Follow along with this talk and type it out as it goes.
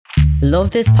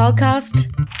Love this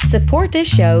podcast? Support this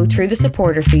show through the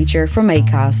supporter feature from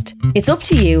Acast. It's up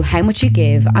to you how much you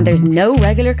give and there's no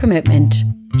regular commitment.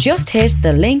 Just hit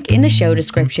the link in the show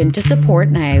description to support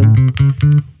now.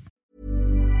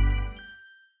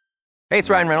 Hey, it's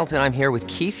Ryan Reynolds, and I'm here with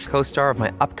Keith, co-star of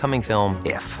my upcoming film,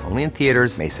 If, only in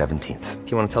theaters May 17th.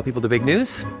 Do you want to tell people the big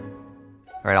news?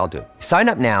 All right, I'll do it. Sign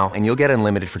up now and you'll get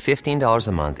unlimited for $15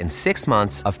 a month and 6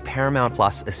 months of Paramount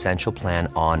Plus Essential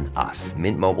Plan on us.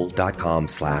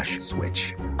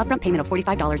 MintMobile.com/switch. Upfront payment of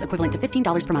 $45 equivalent to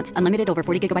 $15 per month. Unlimited over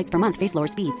 40 gigabytes per month. Face lower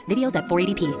speeds. Videos at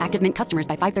 480p. Active Mint customers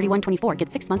by 531.24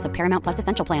 get 6 months of Paramount Plus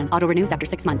Essential Plan. Auto renews after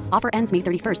 6 months. Offer ends May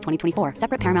 31st, 2024.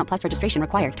 Separate Paramount Plus registration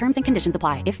required. Terms and conditions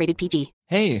apply if rated PG.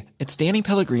 Hey, it's Danny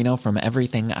Pellegrino from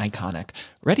Everything Iconic.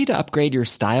 Ready to upgrade your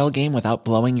style game without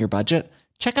blowing your budget?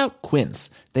 Check out Quince.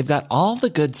 They've got all the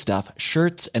good stuff,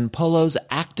 shirts and polos,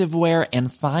 activewear,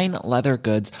 and fine leather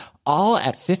goods, all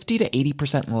at 50 to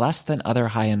 80% less than other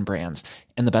high-end brands.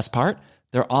 And the best part?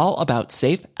 They're all about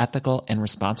safe, ethical, and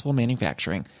responsible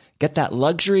manufacturing. Get that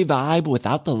luxury vibe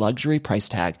without the luxury price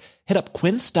tag. Hit up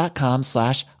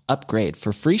quince.com/upgrade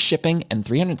for free shipping and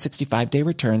 365-day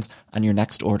returns on your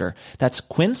next order. That's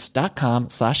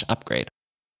quince.com/upgrade.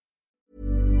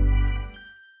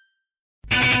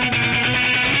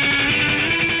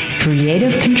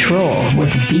 Creative Control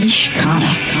with Vish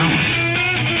Khanna.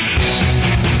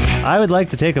 I would like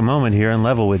to take a moment here and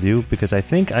level with you because I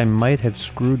think I might have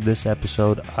screwed this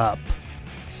episode up.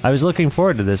 I was looking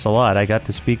forward to this a lot. I got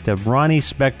to speak to Ronnie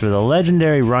Spector, the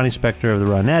legendary Ronnie Spector of the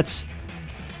Ronettes,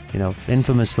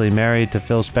 infamously married to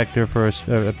Phil Spector for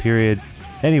a period.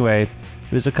 Anyway,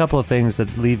 there's a couple of things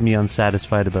that leave me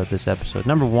unsatisfied about this episode.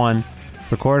 Number one,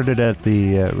 recorded it at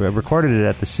the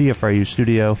CFRU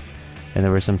studio, and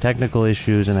there were some technical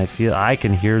issues, and I feel I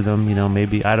can hear them.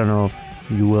 Maybe, I don't know if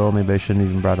you will, maybe I shouldn't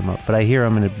even brought them up, but I hear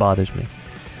them and it bothers me.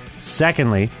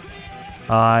 Secondly,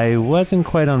 I wasn't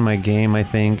quite on my game, I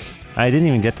think. I didn't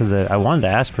even get to I wanted to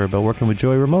ask her about working with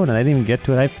Joey Ramone, and I didn't even get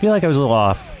to it. I feel like I was a little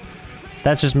off.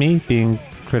 That's just me being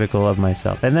critical of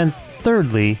myself. And then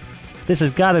thirdly, this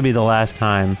has got to be the last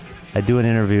time I do an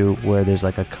interview where there's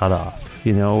like a cutoff,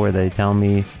 where they tell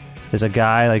me, there's a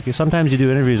guy, like sometimes you do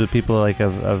interviews with people like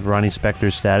of Ronnie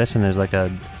Spector's status, and there's like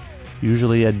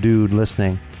usually a dude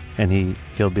listening, and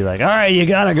he'll be like, all right, you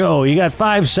gotta go, you got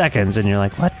 5 seconds, and you're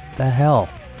like, what the hell?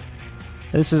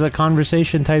 This is a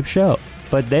conversation type show,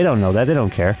 but they don't know that, they don't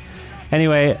care.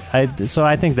 Anyway, so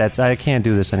I think I can't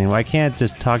do this anymore. I can't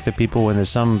just talk to people when there's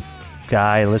some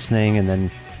guy listening and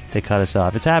then they cut us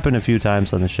off. It's happened a few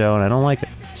times on the show, and I don't like it.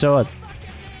 So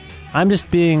I'm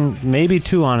just being maybe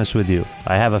too honest with you.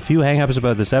 I have a few hang-ups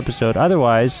about this episode.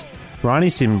 Otherwise, Ronnie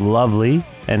seemed lovely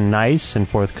and nice and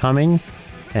forthcoming,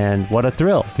 and what a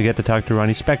thrill to get to talk to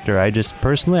Ronnie Spector. I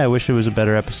wish it was a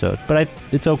better episode, but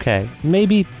it's okay.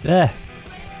 Maybe,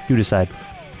 you decide.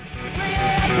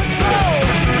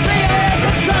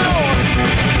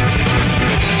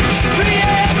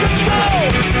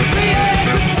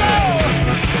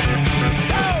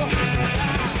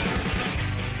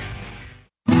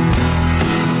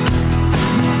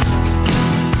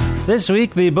 This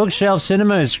week, the Bookshelf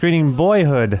Cinema is screening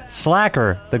Boyhood,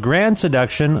 Slacker, The Grand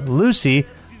Seduction, Lucy,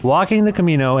 Walking the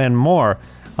Camino, and more.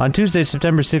 On Tuesday,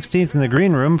 September 16th in the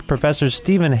Green Room, Professor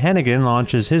Stephen Hennigan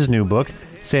launches his new book,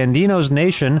 Sandino's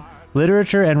Nation,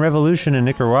 Literature and Revolution in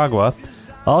Nicaragua.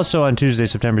 Also on Tuesday,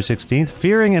 September 16th,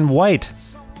 Fearing and White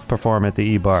perform at the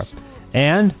E-Bar.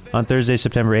 And on Thursday,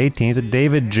 September 18th,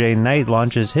 David J. Knight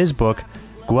launches his book,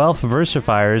 Guelph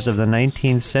Versifiers of the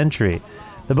 19th Century.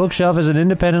 The Bookshelf is an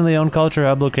independently owned culture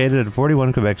hub located at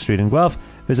 41 Quebec Street in Guelph.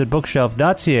 Visit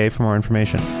bookshelf.ca for more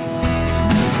information.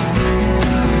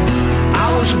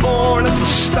 I was born at the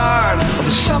start of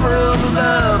the summer of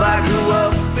love. I grew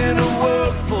up in a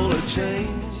world full of change.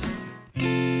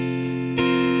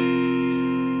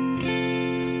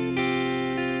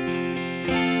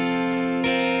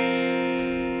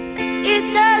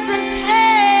 It doesn't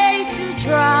pay to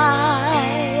try.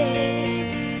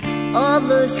 All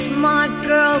the smart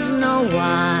girls know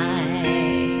why.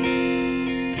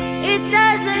 It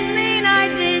doesn't mean I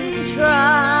didn't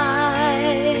try.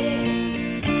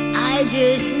 I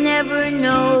just never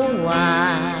know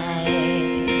why.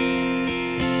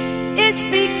 It's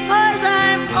because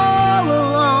I'm all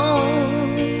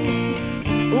alone.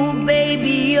 Ooh,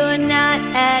 baby, you're not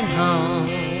at home.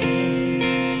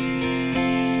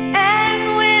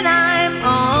 And when I'm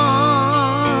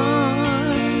on,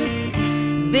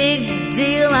 big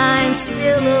deal, I'm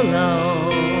still alone.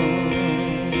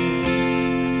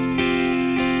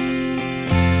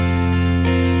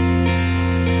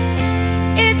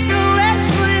 It's a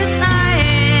restless I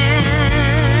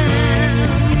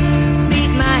am,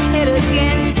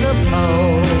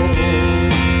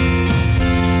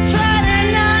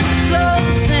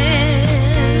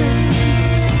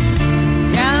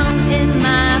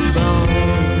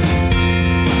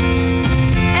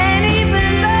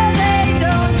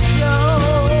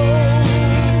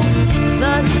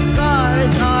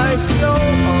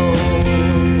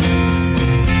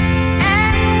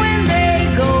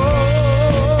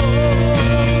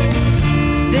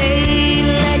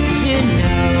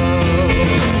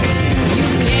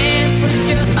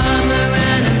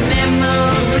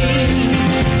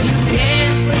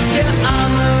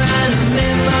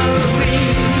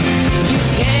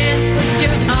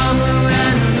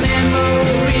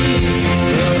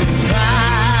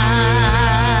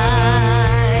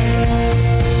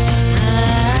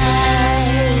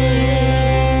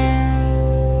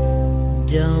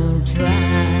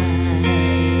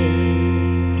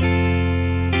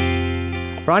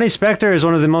 Ronnie Spector is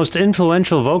one of the most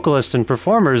influential vocalists and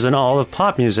performers in all of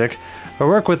pop music. Her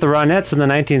work with the Ronettes in the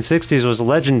 1960s was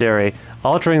legendary,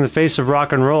 altering the face of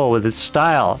rock and roll with its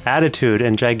style, attitude,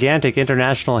 and gigantic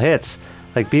international hits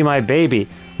like Be My Baby,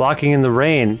 Walking in the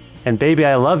Rain, and Baby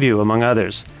I Love You, among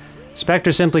others.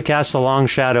 Spector simply casts a long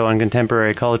shadow on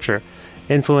contemporary culture,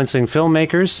 influencing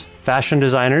filmmakers, fashion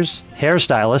designers,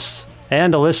 hairstylists,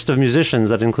 and a list of musicians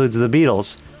that includes the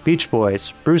Beatles, Beach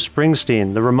Boys, Bruce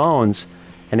Springsteen, the Ramones,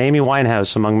 and Amy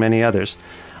Winehouse, among many others.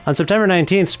 On September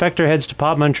 19th, Spector heads to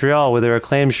Pop Montreal with her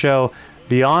acclaimed show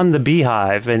Beyond the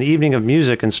Beehive, an evening of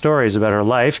music and stories about her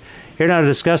life. Here now to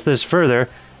discuss this further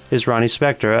is Ronnie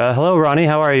Spector. Hello, Ronnie.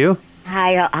 How are you?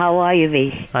 Hi, how are you,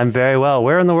 Vish? I'm very well.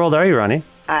 Where in the world are you, Ronnie?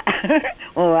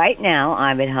 Well, right now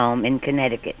I'm at home in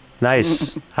Connecticut.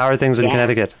 Nice. How are things in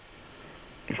Connecticut?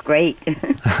 It's great.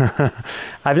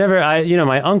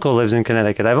 My uncle lives in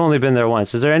Connecticut. I've only been there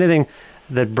once. Is there anything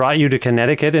that brought you to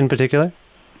Connecticut in particular?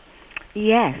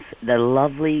 Yes, the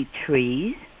lovely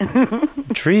trees.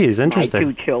 Trees, interesting.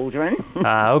 My 2 children.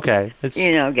 Okay.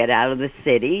 Get out of the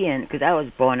city, and because I was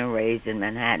born and raised in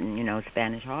Manhattan,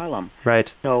 Spanish Harlem.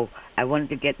 Right. So I wanted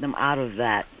to get them out of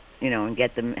that, and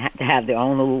get them to have their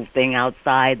own little thing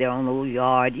outside, their own little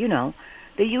yard,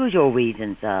 the usual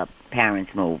reasons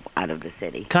parents move out of the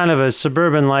city. Kind of a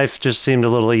suburban life just seemed a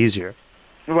little easier.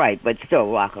 Right, but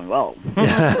still rock and roll.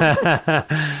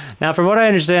 Now, from what I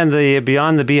understand, the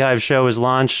Beyond the Beehive show was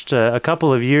launched a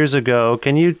couple of years ago.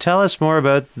 Can you tell us more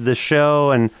about the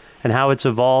show and how it's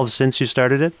evolved since you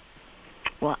started it?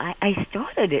 Well, I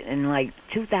started it in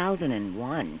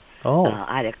 2001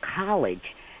 out of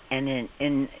college, and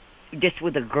in just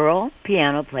with a girl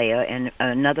piano player and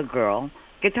another girl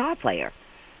guitar player.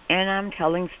 And I'm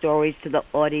telling stories to the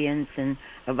audience and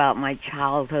about my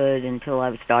childhood until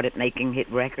I started making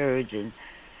hit records. And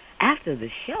after the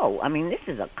show, this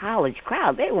is a college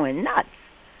crowd. They went nuts.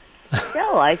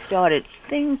 So I started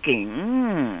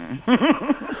thinking,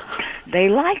 they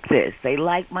like this. They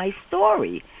like my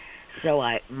story. So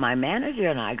my manager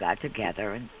and I got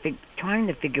together and trying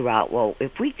to figure out, well,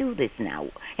 if we do this now,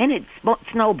 and it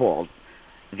snowballed.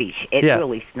 It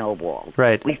really snowballed.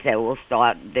 Right. We said, we'll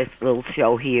start this little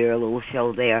show here, a little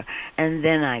show there. And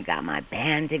then I got my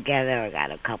band together. I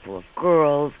got a couple of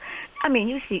girls.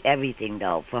 You see everything,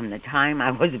 though, from the time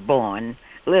I was born.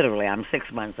 Literally, I'm 6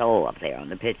 months old up there on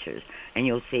the pictures. And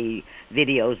you'll see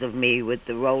videos of me with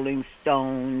the Rolling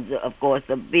Stones, of course,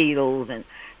 the Beatles, and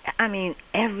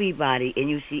everybody. And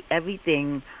you see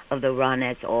everything of the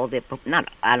Ronettes,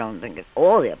 I don't think it's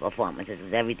all their performances,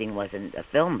 because everything wasn't a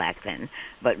film back then,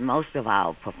 but most of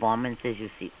our performances, you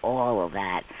see all of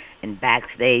that in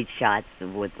backstage shots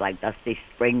with Dusty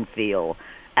Springfield.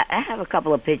 I have a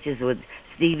couple of pictures with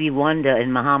Stevie Wonder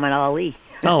and Muhammad Ali.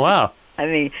 Oh, wow.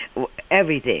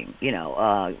 Everything,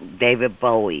 David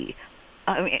Bowie.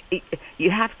 You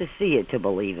have to see it to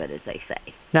believe it, as they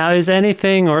say. Now, is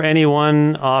anything or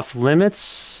anyone off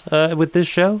limits with this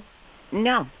show?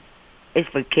 No. It's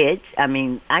for kids. I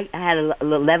had an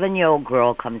 11-year-old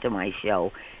girl come to my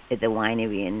show at the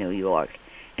winery in New York,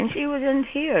 and she was in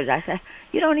tears. I said,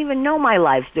 you don't even know my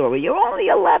life story. You're only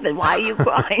 11. Why are you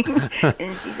crying?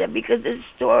 And she said, because this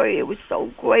story, it was so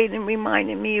great and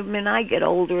reminded me of when I get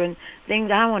older and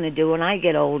things I want to do when I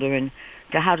get older and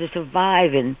to how to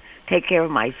survive and take care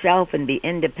of myself and be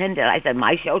independent. I said,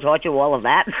 my show taught you all of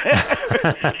that?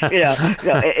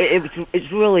 So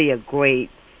it's really a great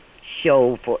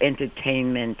show for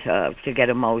entertainment, to get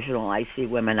emotional. I see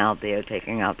women out there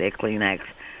taking out their Kleenex.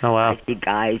 Oh, wow. I see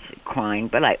guys crying,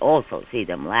 but I also see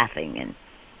them laughing. And,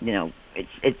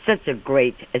 it's such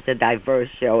it's a diverse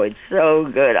show. It's so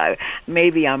good.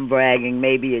 Maybe I'm bragging.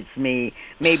 Maybe it's me.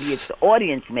 Maybe it's the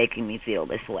audience making me feel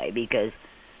this way, because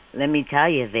let me tell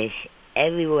you, Vish,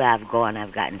 everywhere I've gone,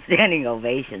 I've gotten standing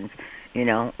ovations,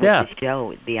 with the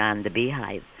show Beyond the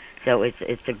Beehive. So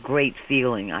it's a great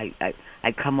feeling.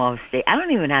 I come off stage. I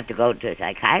don't even have to go to a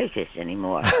psychiatrist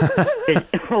anymore.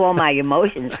 All my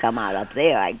emotions come out up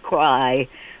there. I cry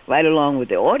right along with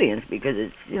the audience because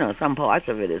it's, some parts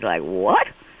of it is like, what?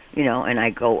 And I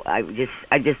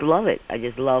just love it. I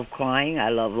just love crying. I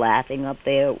love laughing up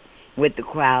there with the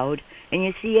crowd. And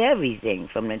you see everything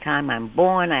from the time I'm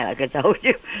born, like I told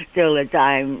you, till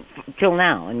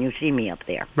now, and you see me up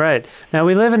there. Right. Now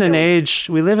we live in an age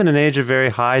of very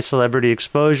high celebrity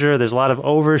exposure. There's a lot of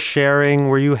oversharing.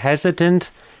 Were you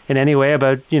hesitant in any way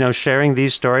about, sharing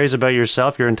these stories about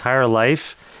yourself, your entire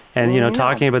life, and, No.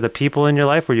 talking about the people in your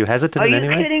life? Were you hesitant in any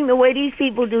way? Are you kidding? The way these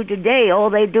people do today, all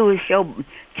they do is show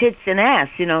tits and ass,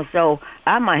 so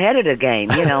I'm ahead of the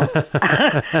game,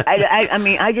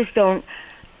 I just don't.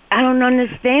 I don't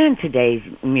understand today's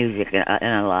music in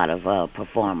a lot of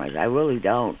performers. I really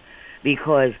don't,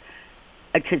 because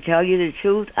to tell you the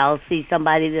truth, I'll see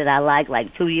somebody that I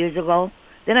like 2 years ago,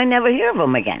 then I never hear of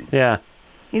them again. Yeah.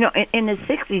 You know, in the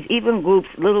 60s, even groups,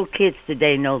 little kids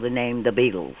today know the name The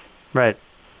Beatles. Right.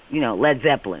 You know, Led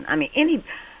Zeppelin. I mean,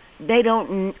 they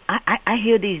don't, I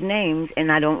hear these names and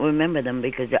I don't remember them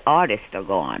because the artists are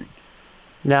gone.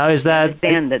 Now, is that... I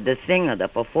understand the singer, the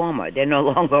performer, they're no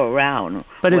longer around.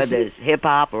 But whether it's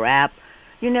hip-hop, rap,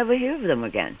 you never hear of them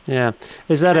again. Yeah.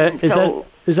 Is that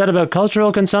about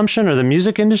cultural consumption or the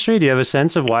music industry? Do you have a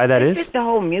sense of why that is? It's just the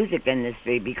whole music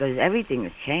industry, because everything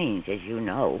has changed, as you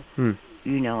know.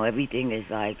 You know, everything is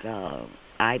like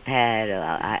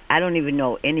iPad. I don't even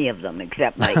know any of them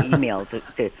except my email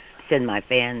to send my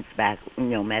fans back, you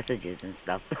know, messages and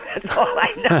stuff. That's all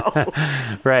I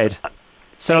know. Right.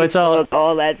 So Facebook, it's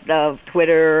all that stuff.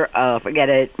 Twitter, forget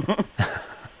it.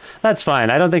 That's fine.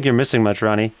 I don't think you're missing much,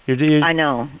 Ronnie. I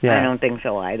know. Yeah. I don't think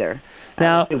so either.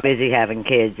 Now, I'm too busy having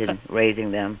kids and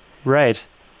raising them. Right.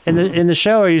 In the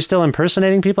show, are you still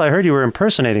impersonating people? I heard you were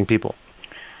impersonating people.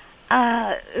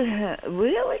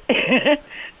 Really?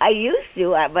 I used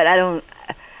to, but I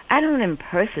don't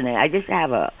impersonate. I just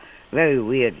have a very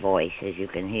weird voice, as you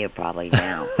can hear probably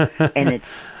now. And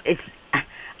it's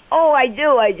oh, I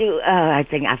do. I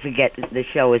think I forget. The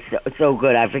show is so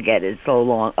good. I forget. It's so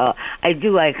long.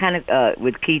 I kind of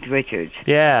with Keith Richards.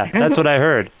 Yeah, that's what I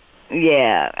heard.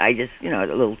 Yeah, I just, you know,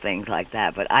 little things like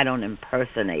that. But I don't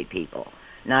impersonate people.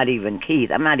 Not even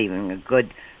Keith. I'm not even a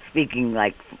good speaking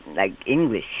like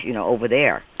English, you know, over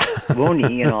there.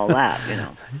 Rooney and all that, you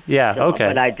know. Yeah, so, okay.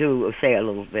 But I do say a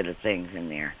little bit of things in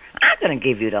there. I'm not going to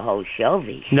give you the whole show,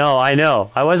 V. No, I know.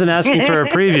 I wasn't asking for a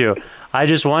preview. I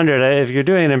just wondered if you're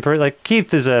doing an like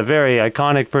Keith is a very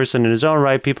iconic person in his own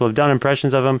right. People have done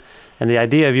impressions of him, and the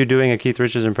idea of you doing a Keith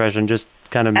Richards impression just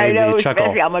kind of made me chuckle.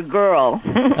 Especially I'm a girl.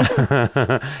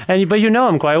 But you know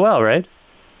him quite well, right?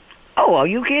 Oh, are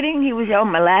you kidding? He was on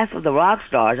my Last of the Rock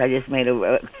Stars I just made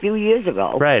a few years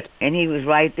ago. Right. And he was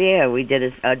right there. We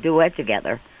did a duet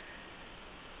together.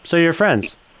 So you're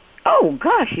friends? Oh,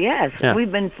 gosh, yes. Yeah.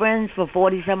 We've been friends for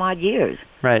 40-some-odd years.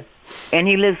 Right. And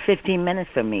he lives 15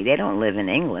 minutes from me. They don't live in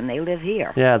England. They live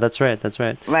here. Yeah, that's right. That's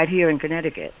right. Right here in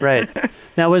Connecticut. Right.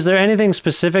 Now, was there anything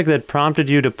specific that prompted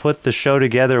you to put the show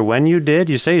together when you did?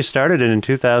 You say you started it in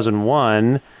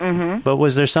 2001, but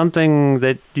was there something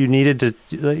that you needed to,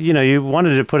 you know, you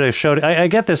wanted to put a show I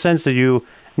get the sense that you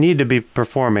need to be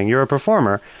performing. You're a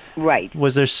performer. Right.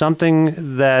 Was there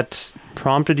something that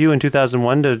prompted you in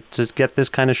 2001 to get this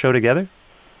kind of show together?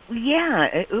 Yeah,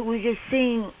 it was just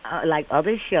seeing like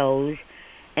other shows,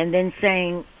 and then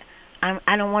saying,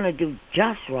 I don't want to do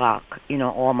just rock, you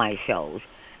know, all my shows.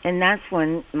 And that's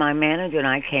when my manager and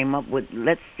I came up with,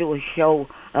 let's do a show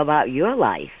about your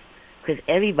life, because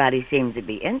everybody seems to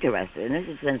be interested. And this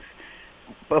is since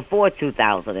before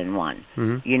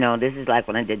 2001. You know, this is like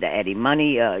when I did the Eddie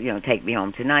Money, you know, Take Me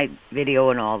Home Tonight video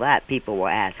and all that. People were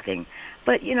asking.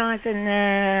 But, you know, I said,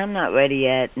 nah, I'm not ready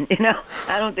yet. You know,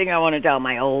 I don't think I want to tell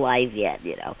my whole life yet,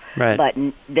 you know. Right. But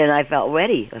then I felt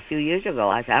ready a few years ago.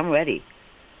 I said, I'm ready.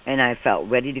 And I felt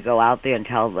ready to go out there and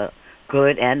tell the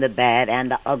good and the bad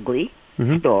and the ugly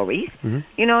stories.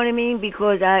 You know what I mean?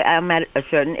 Because I'm at a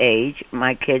certain age.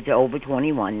 My kids are over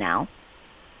 21 now.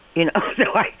 You know, so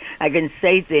I can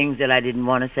say things that I didn't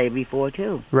want to say before,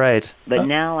 too. Right. But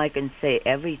now I can say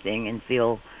everything and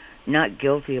feel not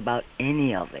guilty about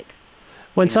any of it.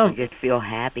 When I just feel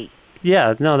happy.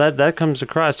 Yeah, no, that comes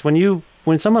across.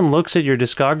 When someone looks at your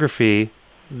discography,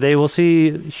 they will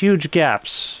see huge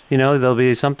gaps. You know, there'll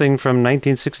be something from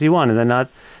 1961, and then there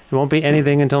won't be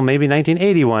anything until maybe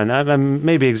 1981. I'm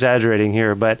maybe exaggerating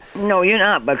here, but... No, you're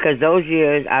not, because those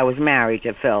years I was married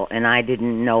to Phil, and I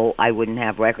didn't know I wouldn't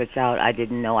have records out. I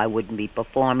didn't know I wouldn't be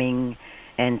performing.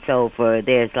 And so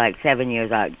there's like 7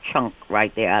 years I chunk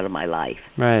right there out of my life.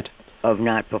 Right. Of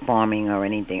not performing or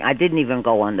anything. I didn't even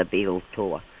go on the Beatles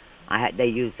tour. They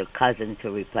used a cousin to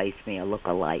replace me, a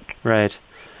look-alike. Right.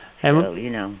 So,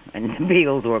 you know, and the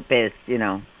Beatles were pissed, you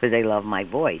know, because they love my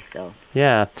voice. So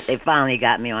yeah, they finally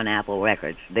got me on Apple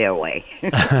Records their way.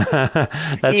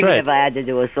 That's Even right. if I had to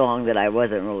do a song that I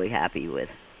wasn't really happy with.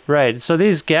 Right. So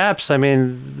these gaps, I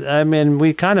mean,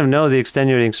 we kind of know the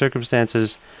extenuating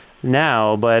circumstances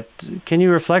now, but can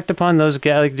you reflect upon those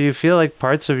gaps? Like, do you feel like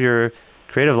parts of your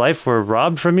creative life were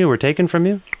robbed from you, were taken from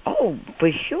you? Oh,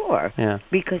 for sure. Yeah.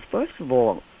 Because first of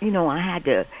all, you know,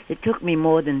 it took me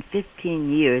more than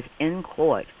 15 years in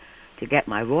court to get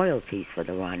my royalties for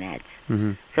the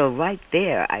Ronettes. So right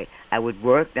there, I would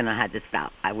work, then I had to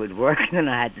stop. I would work, then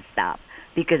I had to stop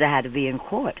because I had to be in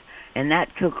court. And that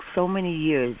took so many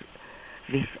years,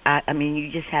 I mean,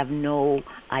 you just have no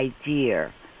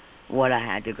idea what I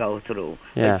had to go through.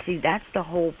 Yeah. But see, that's the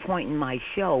whole point in my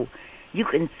show. You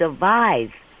can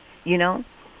survive, you know,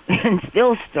 and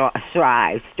still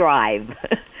strive.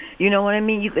 You know what I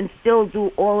mean? You can still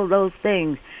do all of those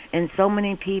things. And so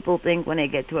many people think when they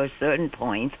get to a certain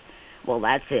point, well,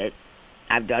 that's it.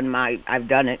 I've done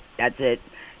it. That's it.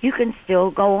 You can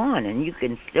still go on, and you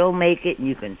can still make it, and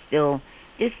you can still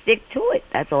just stick to it.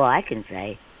 That's all I can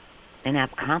say. And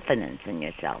have confidence in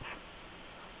yourself.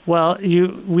 Well,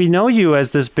 we know you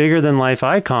as this bigger-than-life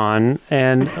icon,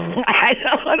 and... I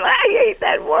hate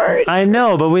that word. I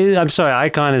know, but I'm sorry,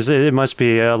 icon it must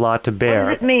be a lot to bear.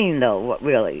 What does it mean, though, what,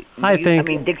 really? I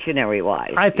mean,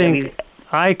 dictionary-wise. I think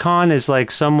icon is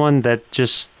like someone that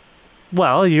just...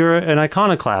 Well, you're an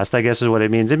iconoclast, I guess is what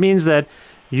it means. It means that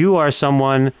you are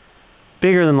someone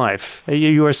bigger than life.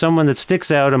 You are someone that sticks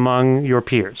out among your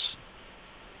peers.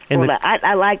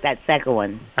 I like that second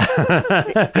one.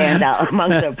 Stand out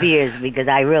amongst our peers, because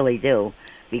I really do.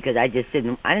 Because I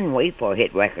didn't wait for a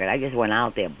hit record. I just went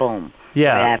out there, boom.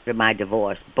 Yeah. Right after my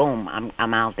divorce, boom,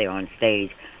 I'm out there on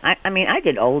stage. I mean, I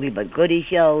did oldie but goodie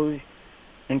shows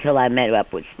until I met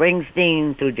up with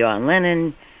Springsteen through John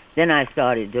Lennon. Then I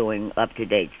started doing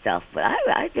up-to-date stuff. But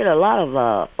I did a lot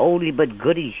of oldie but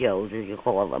goodie shows, as you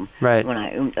call them. Right.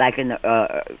 Like in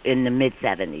the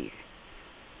mid-'70s.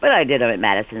 But I did them at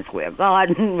Madison Square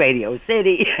Garden, Radio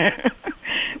City.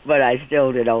 But I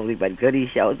still did oldie but goodie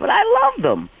shows. But I loved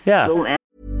them. Yeah.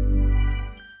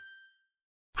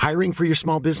 Hiring for your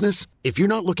small business? If you're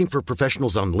not looking for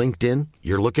professionals on LinkedIn,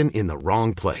 you're looking in the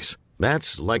wrong place.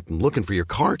 That's like looking for your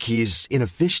car keys in a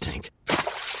fish tank.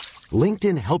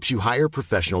 LinkedIn helps you hire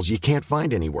professionals you can't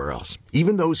find anywhere else,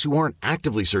 even those who aren't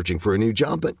actively searching for a new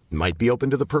job but might be open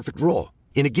to the perfect role.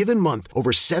 In a given month,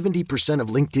 over 70% of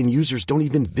LinkedIn users don't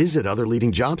even visit other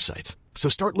leading job sites. So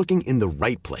start looking in the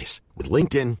right place. With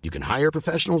LinkedIn, you can hire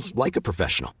professionals like a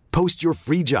professional. Post your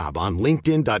free job on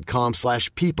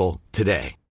linkedin.com/people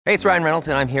today. Hey, it's Ryan Reynolds,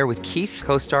 and I'm here with Keith,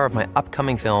 co-star of my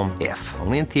upcoming film, If,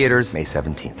 only in theaters May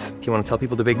 17th. Do you want to tell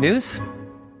people the big news?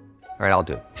 All right, I'll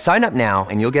do it. Sign up now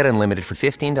and you'll get unlimited for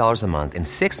 $15 a month and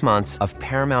 6 months of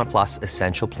Paramount Plus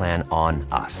Essential Plan on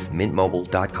us.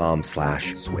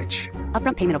 MintMobile.com/switch.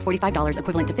 Upfront payment of $45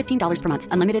 equivalent to $15 per month.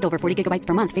 Unlimited over 40 gigabytes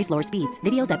per month. Face lower speeds.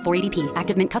 Videos at 480p.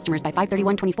 Active Mint customers by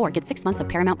 531.24 get 6 months of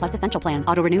Paramount Plus Essential Plan.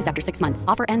 Auto renews after 6 months.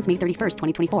 Offer ends May 31st,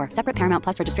 2024. Separate Paramount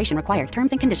Plus registration required.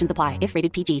 Terms and conditions apply if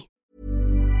rated PG.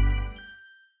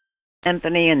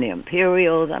 Symphony and the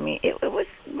Imperials. I mean, it was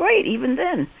great even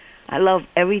then. I love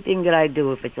everything that I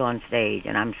do if it's on stage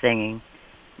and I'm singing,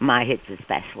 my hits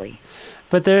especially.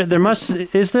 But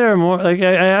is there more, like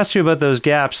I asked you about those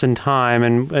gaps in time,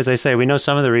 and as I say, we know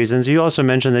some of the reasons. You also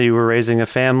mentioned that you were raising a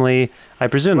family. I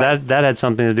presume that had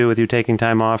something to do with you taking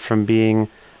time off from being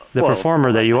the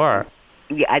performer that you are.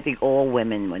 Yeah, I think all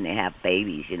women, when they have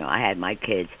babies, I had my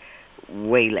kids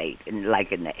way late,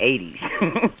 like in the 80s.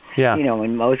 Yeah.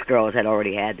 When most girls had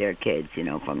already had their kids,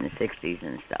 from the 60s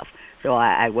and stuff. So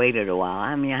I waited a while.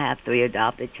 I mean, I have 3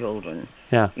 adopted children,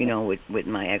 with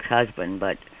my ex-husband,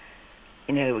 but,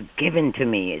 they were given to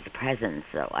me as presents,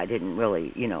 so I didn't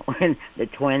really, and the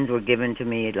twins were given to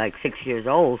me at like 6 years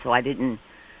old, so I didn't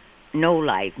know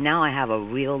life. Now I have a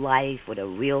real life with a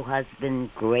real husband,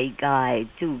 great guy,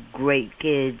 2 great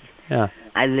kids. Yeah.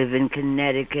 I live in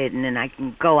Connecticut, and then I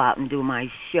can go out and do my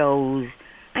shows.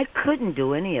 I couldn't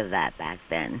do any of that back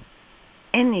then.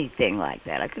 Anything like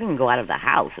that. I couldn't go out of the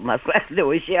house unless I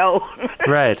do a show.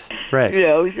 Right.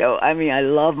 So, I mean, I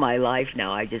love my life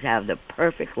now. I just have the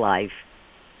perfect life.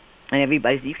 And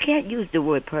everybody says, you can't use the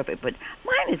word perfect, but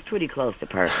mine is pretty close to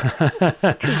perfect.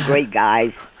 2 great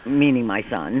guys, meaning my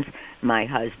sons, my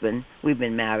husband. We've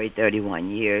been married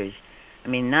 31 years. I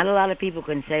mean, not a lot of people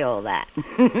can say all that.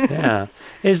 Yeah.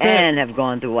 And have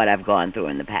gone through what I've gone through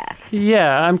in the past.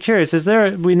 Yeah, I'm curious.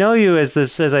 We know you as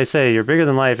this, as I say, you're bigger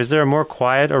than life. Is there a more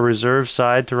quiet or reserved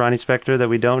side to Ronnie Spector that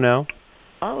we don't know?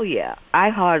 Oh, yeah. I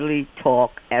hardly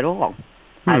talk at all.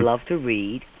 I love to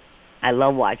read. I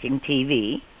love watching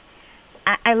TV.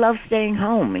 I love staying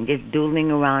home and just doodling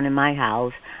around in my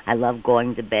house. I love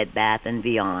going to Bed Bath &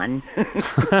 Beyond.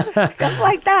 Stuff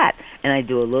like that. And I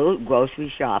do a little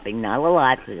grocery shopping. Not a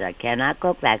lot because I cannot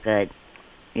cook that good.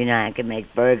 I can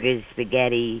make burgers,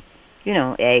 spaghetti,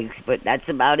 eggs, but that's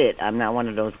about it. I'm not one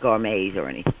of those gourmets or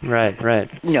anything. Right.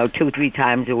 2-3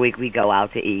 times a week we go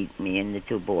out to eat, me and the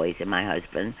 2 boys and my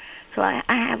husband. So I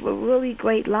have a really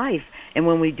great life. And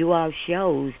when we do our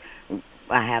shows,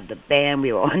 I have the band.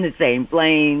 We were on the same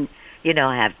plane.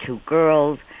 I have 2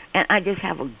 girls. And I just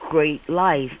have a great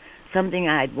life, something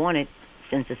I had wanted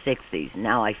since the 60s.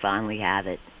 Now I finally have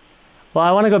it. Well,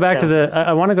 I want to go back to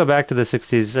the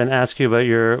 60s and ask you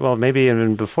about well, maybe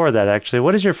even before that, actually.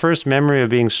 What is your first memory of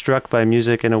being struck by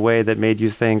music in a way that made you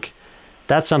think,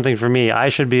 that's something for me, I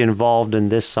should be involved in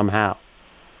this somehow?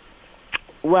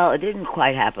 Well, it didn't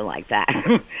quite happen like that.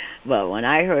 But when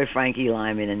I heard Frankie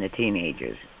Lyman and the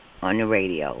Teenagers on the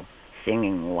radio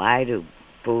singing Why Do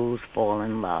Fools Fall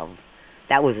in Love,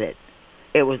 that was it.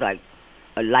 It was like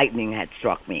a lightning had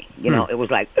struck me. You know, it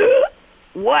was like,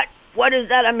 what? What is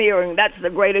that I'm hearing? That's the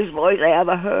greatest voice I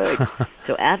ever heard.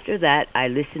 So after that, I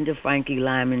listened to Frankie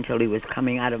Lyman until he was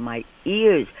coming out of my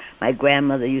ears. My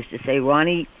grandmother used to say,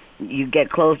 Ronnie, you get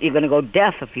close, you're going to go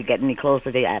deaf if you get any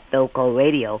closer to that Philco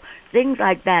radio. Things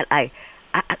like that,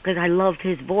 because I loved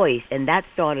his voice, and that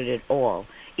started it all.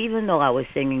 Even though I was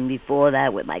singing before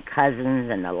that with my cousins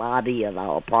in the lobby of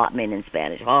our apartment in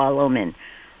Spanish Harlem, and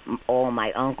all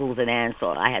my uncles and aunts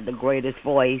thought I had the greatest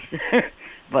voice.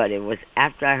 But it was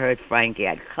after I heard Frankie,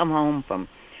 I'd come home from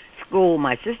school.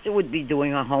 My sister would be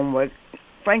doing her homework.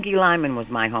 Frankie Lyman was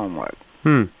my homework.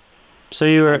 So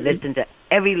you were... I listened to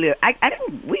every lyric.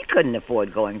 We couldn't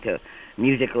afford going to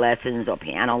music lessons or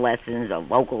piano lessons or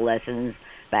vocal lessons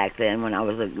back then when I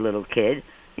was a little kid.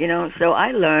 You know, so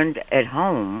I learned at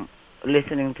home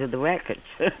listening to the records.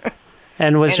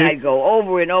 And I'd go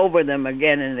over and over them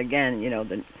again and again, you know,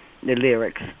 the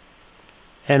lyrics.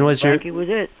 And Frankie was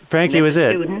it. Frankie was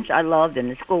it. Students I loved and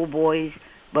the schoolboys,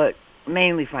 but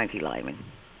mainly Frankie Lyman.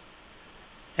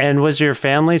 And was your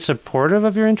family supportive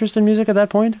of your interest in music at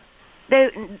that point?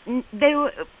 They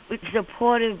were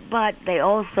supportive, but they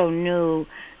also knew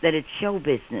that it's show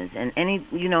business, and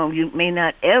you may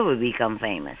not ever become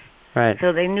famous. Right.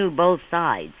 So they knew both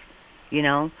sides, you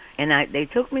know. And they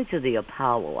took me to the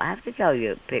Apollo. I have to tell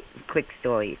you a quick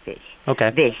story, Fish. Okay.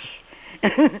 Fish.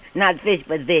 Not fish,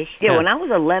 but fish. Yeah, when I was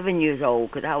 11 years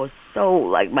old, because I was so,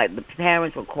 like, the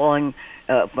parents were calling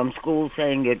from school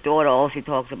saying, your daughter, all she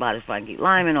talks about is Frankie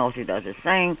Lyman, all she does is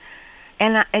sing.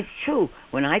 And it's true.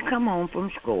 When I come home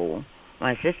from school,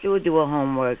 my sister would do her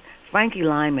homework. Frankie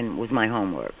Lyman was my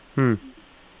homework. Then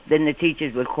the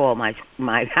teachers would call my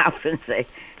house and say,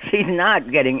 she's not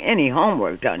getting any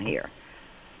homework done here,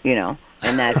 you know.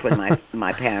 And that's when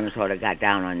my parents sort of got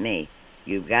down on me.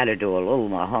 You've got to do a little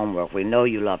more homework. We know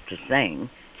you love to sing.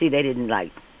 See, they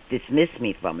didn't, dismiss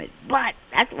me from it. But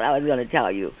that's what I was going to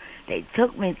tell you. They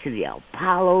took me to the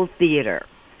Apollo Theater.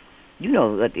 You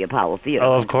know what the Apollo Theater is.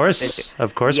 Oh, of course.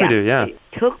 Of course we do, yeah. They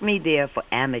took me there for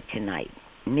amateur night,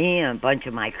 me and a bunch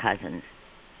of my cousins.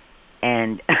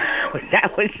 And I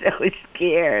was so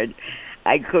scared.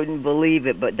 I couldn't believe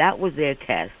it, but that was their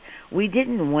test. We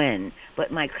didn't win,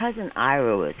 but my cousin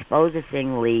Ira was supposed to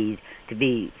sing lead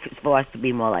for us to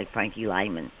be more like Frankie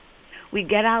Lyman. We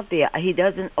get out there. He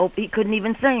couldn't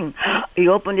even sing. He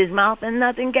opened his mouth and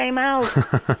nothing came out.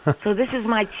 So this is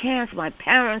my chance. My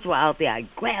parents were out there. I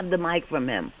grabbed the mic from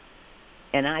him.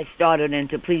 And I started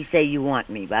into Please Say You Want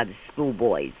Me by the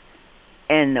Schoolboys.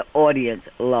 And the audience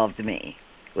loved me.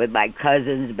 With my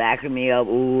cousins backing me up,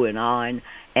 ooh and on.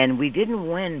 And we didn't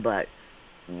win, but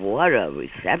what a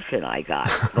reception I got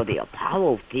for the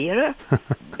Apollo Theater.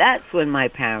 That's when my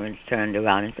parents turned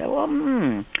around and said, well,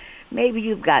 maybe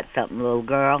you've got something, little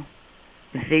girl.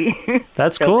 See?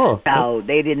 That's cool. So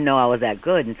they didn't know I was that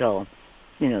good until,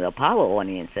 the Apollo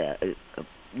audience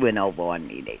went over on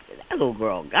me. They said, that little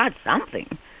girl got something.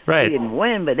 Right. She didn't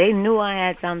win, but they knew I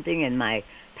had something, and my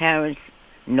parents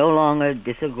no longer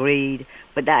disagreed.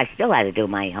 But I still had to do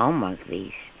my homework,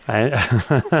 please. I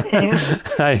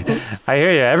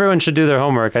hear you. Everyone should do their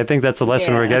homework. I think that's a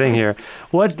lesson we're getting here.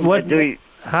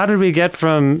 How did we get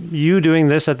from you doing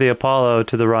this at the Apollo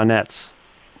to the Ronettes?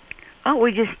 Oh,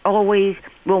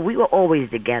 we were always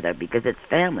together because it's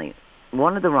family.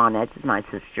 One of the Ronettes is my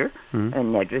sister,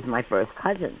 and Nedra's my first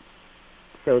cousin.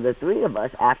 So the three of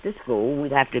us, after school,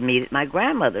 we'd have to meet at my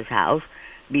grandmother's house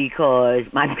because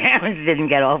my parents didn't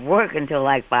get off work until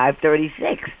like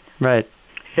 5:36. Right.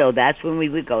 So that's when we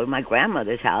would go to my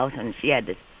grandmother's house, and she had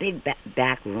this big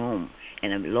back room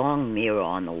and a long mirror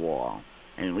on the wall.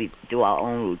 And we'd do our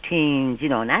own routines,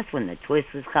 and that's when the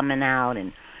twist was coming out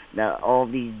and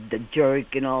the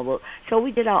jerk and all that. So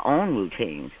we did our own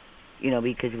routines,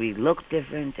 because we looked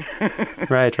different.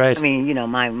 Right. I mean,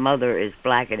 my mother is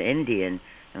black and Indian,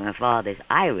 and my father's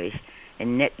Irish.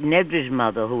 And Nedra's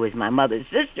mother, who is my mother's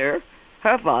sister,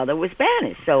 her father was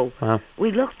Spanish. So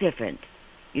we looked different.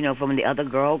 From the other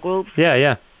girl groups.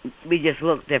 Yeah. We just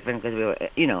looked different because we were,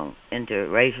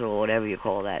 interracial or whatever you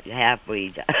call that,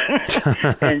 half-breeds.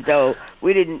 And so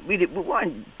we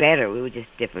weren't better. We were just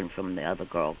different from the other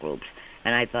girl groups.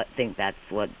 And I think that's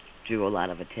what drew a lot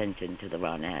of attention to the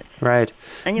Ronettes. Right.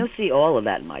 And you'll see all of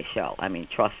that in my show. I mean,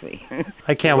 trust me.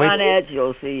 I can't wait. Ronettes,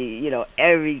 you'll see,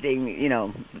 everything,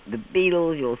 the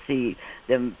Beatles, you'll see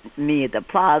me at the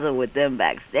Plaza with them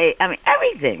backstage. I mean,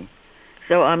 everything.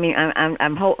 So, I mean,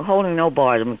 I'm holding no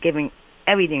bars. I'm giving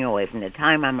everything away from the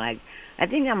time I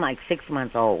think I'm like 6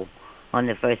 months old on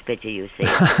the first picture you see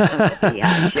on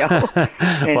the show.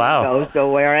 And Wow. it goes to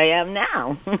where I am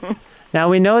now. Now,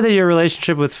 we know that your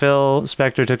relationship with Phil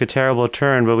Spector took a terrible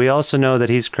turn, but we also know that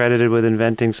he's credited with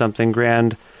inventing something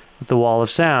grand with the Wall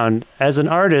of Sound. As an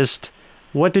artist,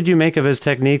 what did you make of his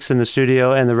techniques in the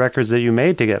studio and the records that you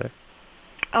made together?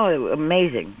 Oh,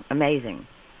 amazing, amazing.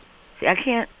 See, I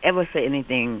can't ever say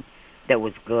anything that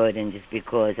was good and just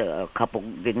because a couple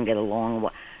didn't get along.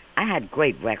 I had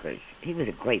great records. He was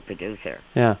a great producer.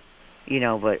 Yeah.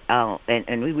 But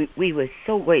and we were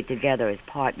so great together as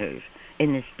partners.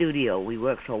 In the studio, we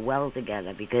worked so well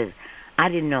together because I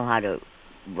didn't know how to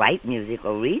write music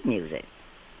or read music.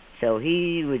 So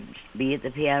he would be at the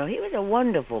piano. He was a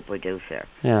wonderful producer.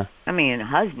 Yeah. I mean,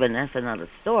 husband, that's another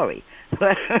story.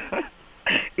 But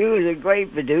he was a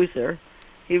great producer.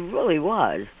 He really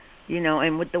was.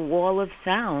 And with the Wall of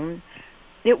Sound,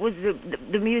 it was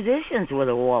the musicians were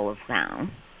the Wall of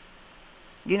Sound.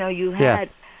 You had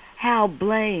Hal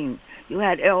Blaine, you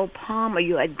had Earl Palmer,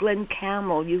 you had Glenn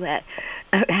Campbell, you had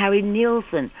Harry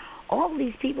Nilsson. All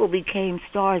these people became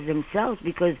stars themselves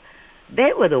because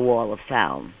they were the Wall of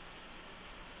Sound.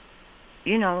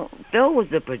 Phil was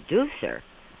the producer.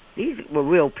 These were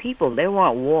real people. They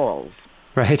weren't walls.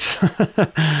 Right.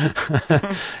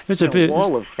 It was a bit...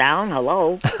 Wall of Sound,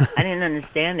 hello. I didn't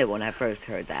understand it when I first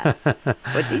heard that.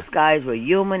 But these guys were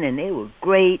human, and they were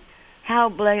great. Hal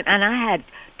Blaine, and I had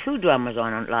two drummers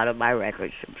on a lot of my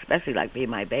records, especially like Be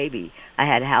My Baby. I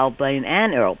had Hal Blaine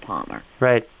and Earl Palmer.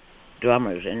 Right.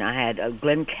 Drummers, and I had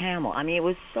Glenn Campbell. I mean, it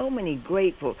was so many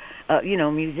great,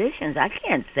 musicians. I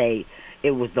can't say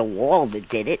it was the Wall that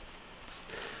did it.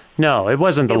 No, it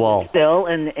wasn't the Wall. Phil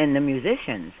and the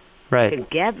musicians. Right.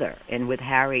 Together, and with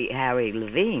Harry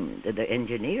Levine, the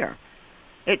engineer.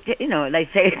 They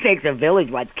say it takes a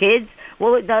village. What, kids?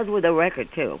 Well, it does with a record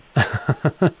too.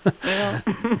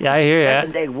 Yeah, I hear you.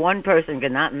 It take one person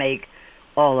cannot make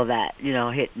all of that,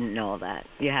 hit and all that.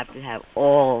 You have to have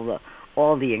all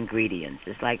the ingredients.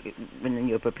 It's like when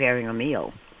you're preparing a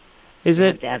meal. You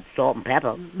have to add salt and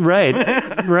pepper.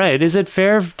 Right, right. Is it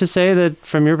fair to say that,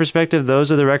 from your perspective,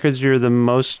 those are the records you're the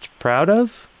most proud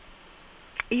of?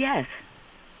 Yes.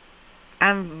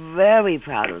 I'm very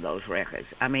proud of those records.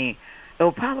 I mean, it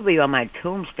will probably be on my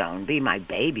tombstone, Be My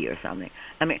Baby or something.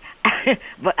 I mean,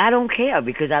 but I don't care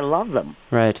because I love them.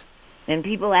 Right. And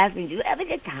people ask me, do you ever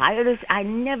get tired of this? I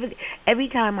never. Every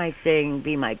time I sing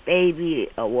Be My Baby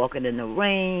or Walking in the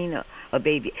Rain or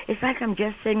Baby, it's like I'm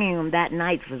just singing them that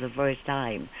night for the first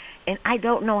time. And I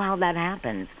don't know how that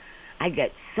happens. I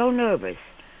get so nervous.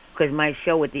 Because my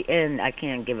show at the end, I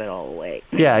can't give it all away.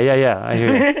 Yeah, I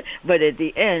hear you. But at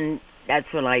the end,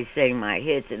 that's when I sing my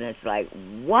hits, and it's like,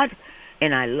 what?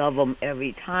 And I love them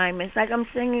every time. It's like I'm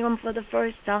singing them for the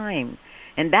first time.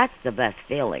 And that's the best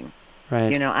feeling.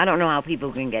 Right. I don't know how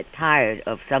people can get tired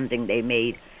of something they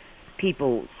made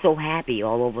people so happy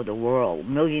all over the world,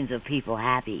 millions of people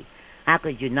happy. How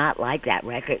could you not like that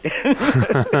record?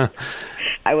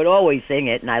 I would always sing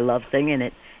it, and I love singing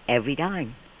it every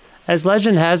time. As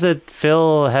legend has it,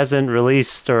 Phil hasn't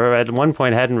released, or at one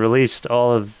point hadn't released,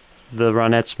 all of the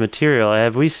Ronettes material.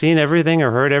 Have we seen everything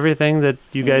or heard everything that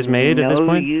you guys made at this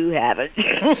point? No, you haven't.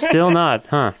 Still not,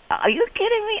 huh? Are you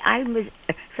kidding me?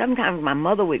 Sometimes my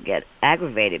mother would get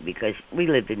aggravated because we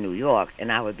lived in New York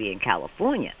and I would be in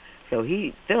California. So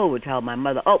Phil would tell my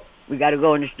mother, oh, we got to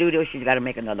go in the studio. She's got to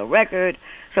make another record.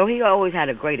 So he always had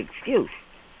a great excuse.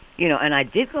 And I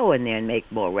did go in there and make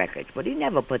more records, but he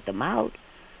never put them out.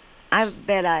 I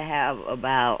bet I have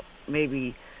about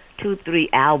maybe 2-3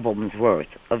 albums worth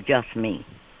of just me.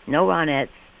 No Ronettes,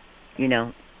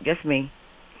 just me.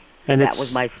 And that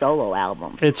was my solo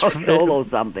album. It's solo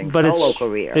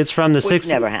career. It's from the 60s.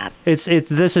 Never happened.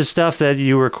 This is stuff that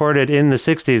you recorded in the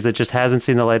 60s that just hasn't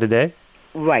seen the light of day?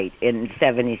 Right, in the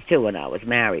 70s too when I was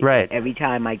married. Right. Every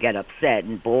time I get upset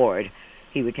and bored,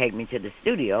 he would take me to the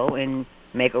studio and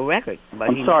make a record. But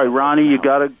I'm sorry, Ronnie, you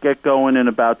got to get going in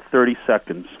about 30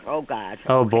 seconds. Oh, God.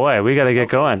 Oh, boy, we got to get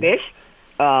going. Fish?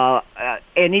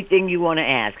 Anything you want to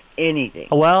ask, anything.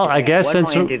 Well, okay. I guess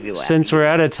since we're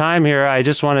out of time here, I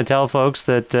just want to tell folks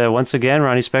that, once again,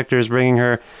 Ronnie Spector is bringing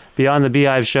her Beyond the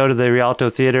Beehive show to the Rialto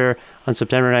Theatre on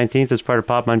September 19th as part of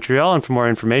Pop Montreal. And for more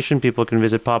information, people can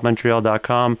visit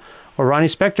popmontreal.com or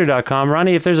ronniespector.com.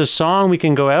 Ronnie, if there's a song we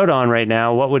can go out on right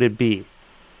now, what would it be?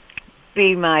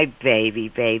 Be my baby,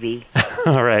 baby.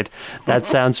 All right. That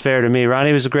sounds fair to me.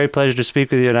 Ronnie, it was a great pleasure to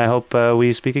speak with you, and I hope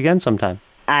we speak again sometime.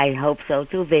 I hope so,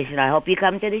 too, Vision. I hope you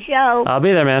come to the show. I'll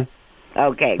be there, man.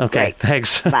 Okay, great.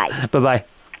 Thanks. Bye. Bye-bye.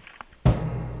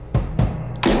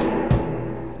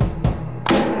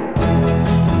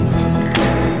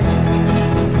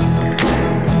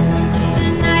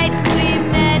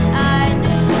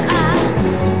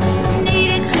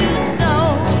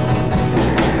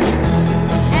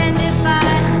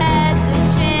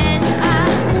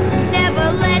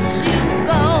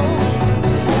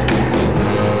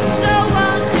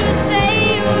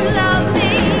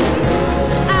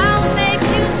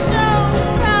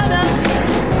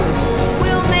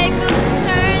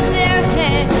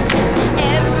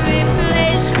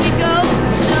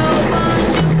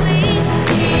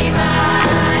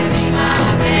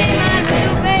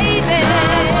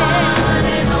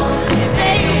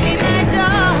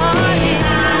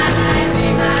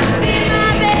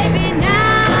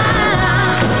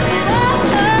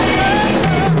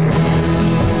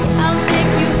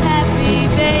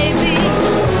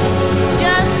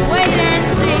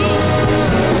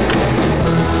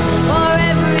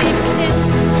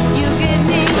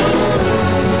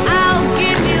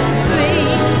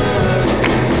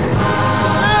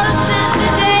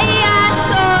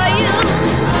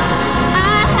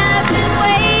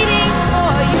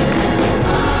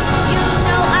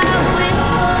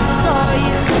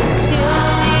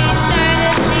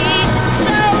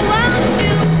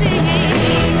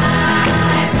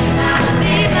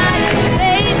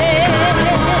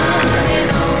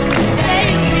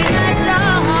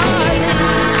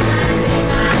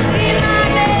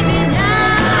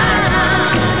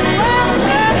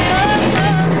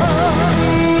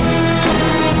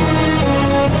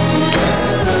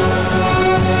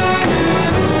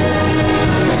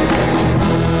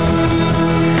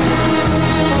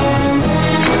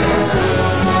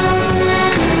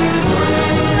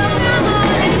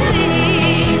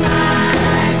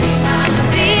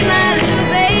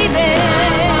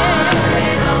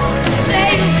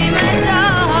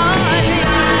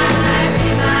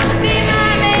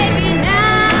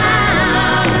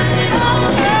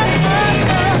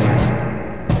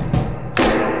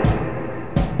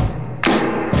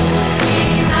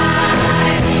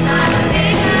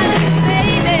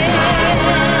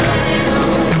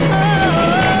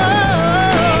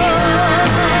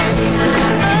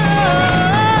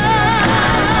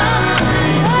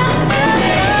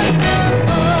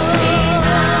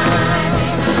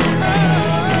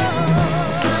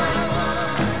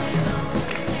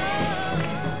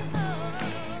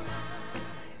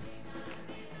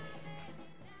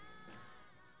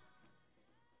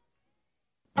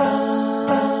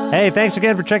 Hey, thanks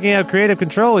again for checking out Creative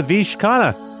Control with Vish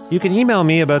Khanna. You can email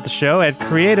me about the show at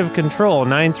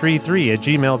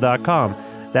creativecontrol933@gmail.com.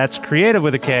 That's creative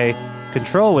with a K,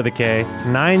 control with a K,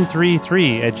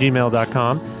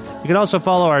 933@gmail.com. You can also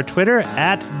follow our Twitter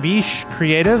at Vish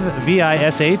Creative,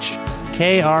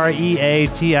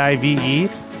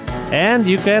 VISHKREATIVE. And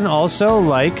you can also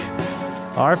like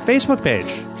our Facebook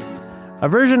page. A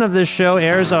version of this show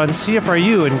airs on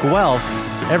CFRU in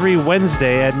Guelph every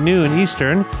Wednesday at noon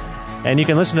Eastern. And you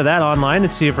can listen to that online at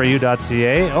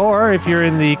cfru.ca, or if you're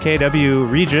in the KW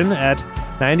region at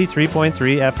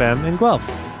 93.3 FM in Guelph.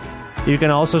 You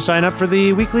can also sign up for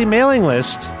the weekly mailing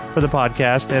list for the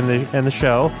podcast and the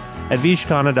show at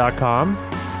vishkhanna.com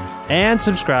and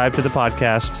subscribe to the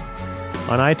podcast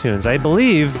on iTunes. I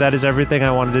believe that is everything I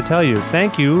wanted to tell you.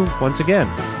 Thank you once again.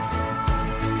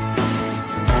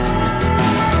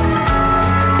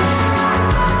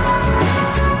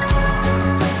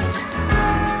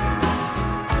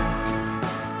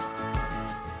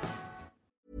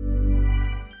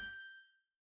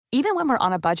 Even when we're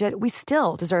on a budget, we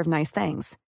still deserve nice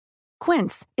things.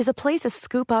 Quince is a place to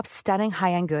scoop up stunning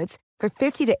high-end goods for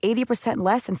 50 to 80%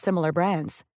 less than similar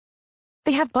brands.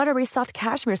 They have buttery soft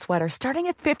cashmere sweaters starting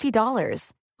at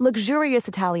 $50, luxurious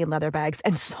Italian leather bags,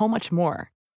 and so much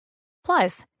more.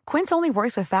 Plus, Quince only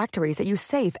works with factories that use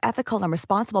safe, ethical, and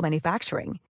responsible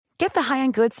manufacturing. Get the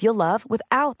high-end goods you'll love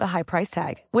without the high price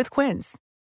tag with Quince.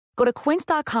 Go to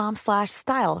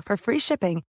quince.com/style for free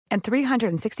shipping and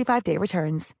 365-day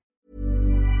returns.